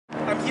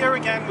here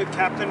again with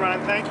Captain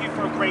Ron. Thank you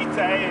for a great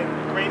day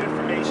and great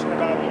information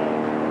about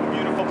the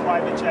beautiful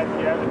private jet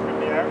here, the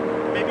Premier.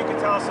 Maybe you could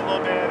tell us a little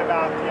bit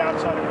about the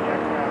outside of the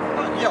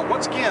aircraft. Yeah,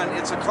 once again,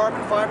 it's a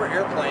carbon fiber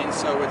airplane,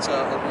 so it's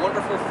a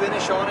wonderful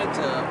finish on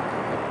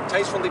it,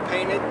 tastefully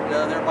painted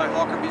there by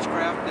Hawker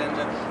Beechcraft.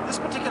 And this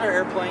particular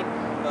airplane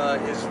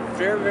is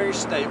very, very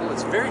stable.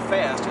 It's very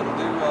fast. It'll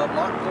do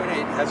Mach 0.8.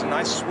 It has a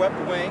nice swept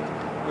wing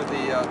with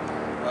the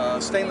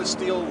stainless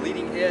steel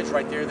leading edge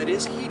right there that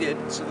is heated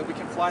so that we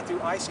can fly through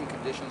icing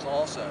conditions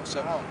also.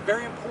 So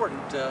very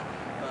important,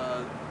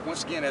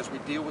 once again, as we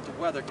deal with the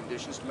weather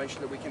conditions, to make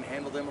sure that we can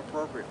handle them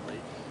appropriately.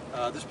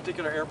 This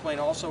particular airplane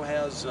also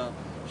has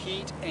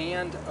heat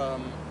and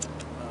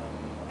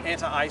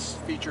anti-ice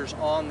features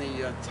on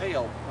the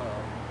tail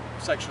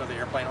section of the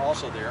airplane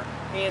also there,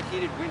 and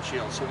heated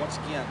windshields, so once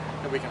again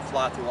that we can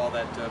fly through all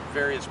that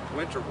various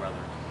winter weather.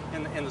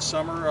 In the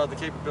summer, the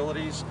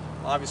capabilities,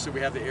 obviously we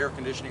have the air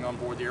conditioning on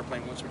board the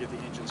airplane once we get the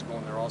engines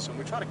going there also, and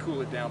we try to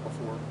cool it down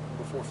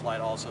before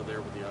flight also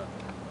there with the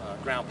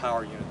ground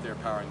power unit there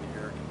powering the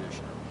air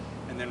conditioner.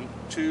 And then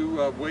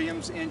two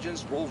Williams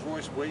engines,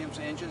 Rolls-Royce Williams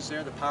engines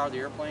there that power the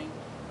airplane.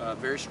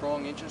 Very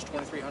strong engines,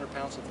 2,300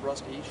 pounds of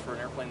thrust each for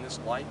an airplane this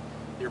light.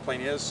 The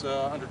airplane is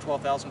under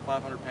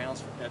 12,500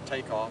 pounds at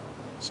takeoff,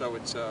 so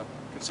it's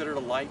considered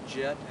a light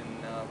jet, and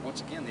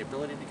once again, the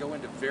ability to go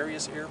into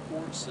various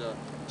airports,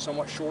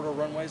 somewhat shorter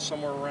runways,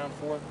 somewhere around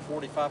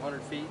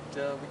 4,500 feet,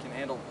 we can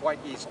handle quite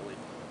easily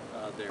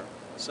there.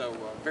 So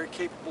very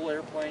capable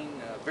airplane,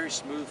 very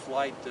smooth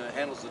flight,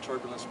 handles the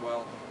turbulence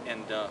well,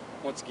 and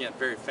once again,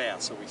 very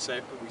fast, so we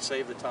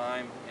save the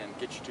time and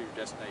get you to your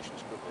destination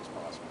as quickly as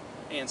possible,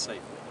 and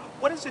safely.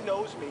 What is the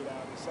nose made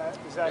out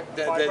of? Is that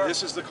fiber?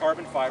 This is the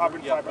carbon fiber.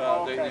 Carbon fiber.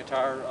 Oh, okay. The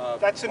entire.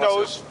 That's the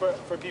nose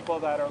for people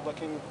that are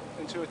looking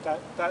into it.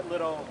 That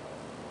little,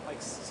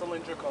 like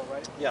cylindrical,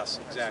 right? Yes,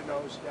 exactly. That's the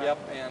nose, yeah.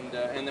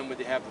 Yep, and then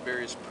we have the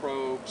various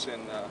probes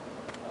and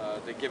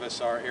that give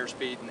us our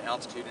airspeed and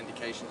altitude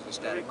indications and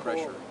static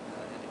pressure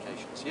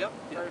indications. Yep.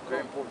 Very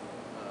important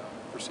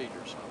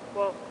procedures.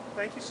 Well,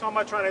 thank you so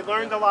much, Ron. I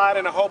learned a lot,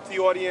 and I hope the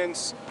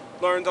audience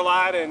learned a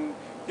lot. And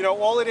you know,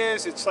 all it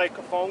is, it's like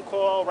a phone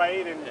call,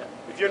 right? And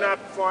if you're not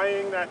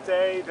flying that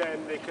day,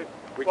 then they could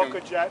book a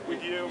jet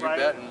with you, right?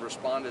 You bet, and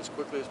respond as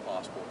quickly as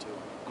possible to them.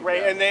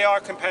 Great, and they are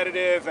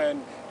competitive,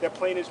 and their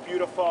plane is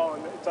beautiful,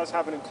 and it does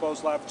have an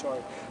enclosed lavatory.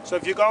 So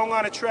if you're going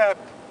on a trip,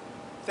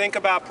 think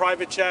about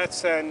private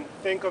jets and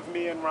think of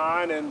me and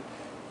Ron, and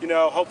you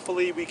know,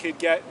 hopefully we could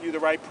get you the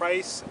right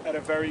price at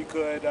a very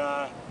good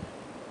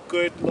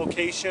good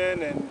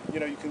location, and you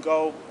know, you can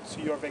go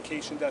to your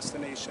vacation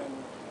destination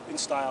in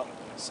style.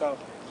 So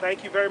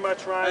thank you very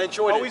much, Ron. I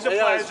enjoyed Always it. a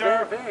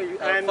pleasure, very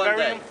and fun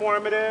very day.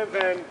 informative.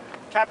 And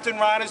Captain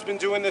Ron has been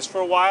doing this for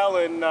a while,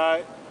 and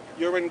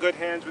you're in good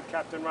hands with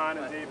Captain Ron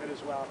and David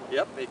as well.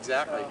 Yep,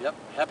 exactly. Yep,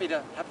 happy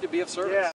to be of service. Yeah.